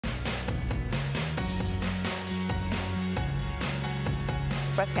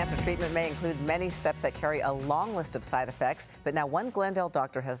Breast cancer treatment may include many steps that carry a long list of side effects, but now one Glendale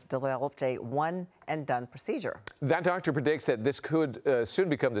doctor has developed a one-and-done procedure. That doctor predicts that this could soon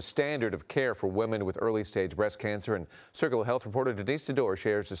become the standard of care for women with early-stage breast cancer. And Circle Health reporter Denise Dodor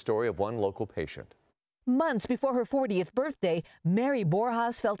shares the story of one local patient. Months before her 40th birthday, Mary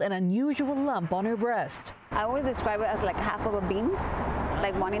Borjas felt an unusual lump on her breast. I always describe it as like half of a bean,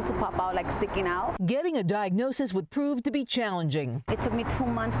 like wanting to pop out, like sticking out. Getting a diagnosis would prove to be challenging. It took me 2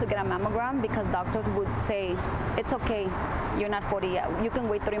 months to get a mammogram because doctors would say, it's okay, you're not 40 yet. You can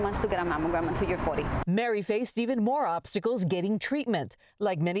wait 3 months to get a mammogram until you're 40. Mary faced even more obstacles getting treatment.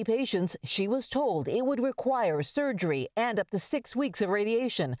 Like many patients, she was told it would require surgery and up to 6 weeks of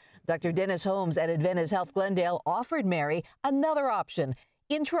radiation. Dr. Dennis Holmes at Adventist Health Glendale offered Mary another option: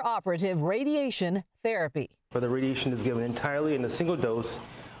 intraoperative radiation therapy. Where the radiation is given entirely in a single dose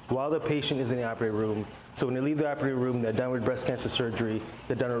while the patient is in the operating room. So when they leave the operating room, they're done with breast cancer surgery,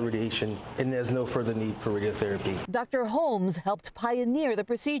 they're done with radiation, and there's no further need for radiotherapy. Dr. Holmes helped pioneer the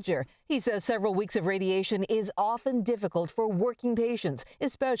procedure. He says several weeks of radiation is often difficult for working patients,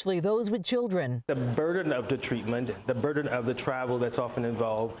 especially those with children. The burden of the treatment, the burden of the travel that's often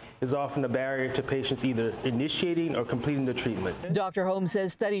involved is often a barrier to patients either initiating or completing the treatment. Dr. Holmes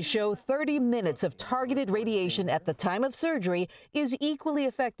says studies show 30 minutes of targeted radiation at the time of surgery is equally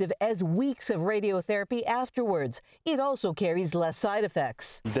effective as weeks of radiotherapy afterwards. It also carries less side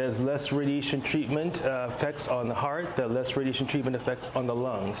effects. There's less radiation treatment effects on the heart, there are less radiation treatment effects on the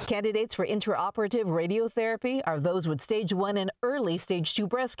lungs. Candidates for intraoperative radiotherapy are those with stage 1 and early stage 2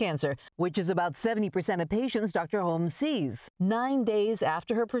 breast cancer, which is about 70% of patients Dr. Holmes sees. 9 days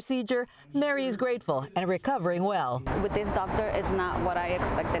after her procedure, Mary is grateful and recovering well. With this doctor, it's not what I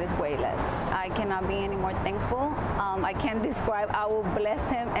expected. It's way less. I cannot be any more thankful. I can't describe. I will bless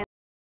him.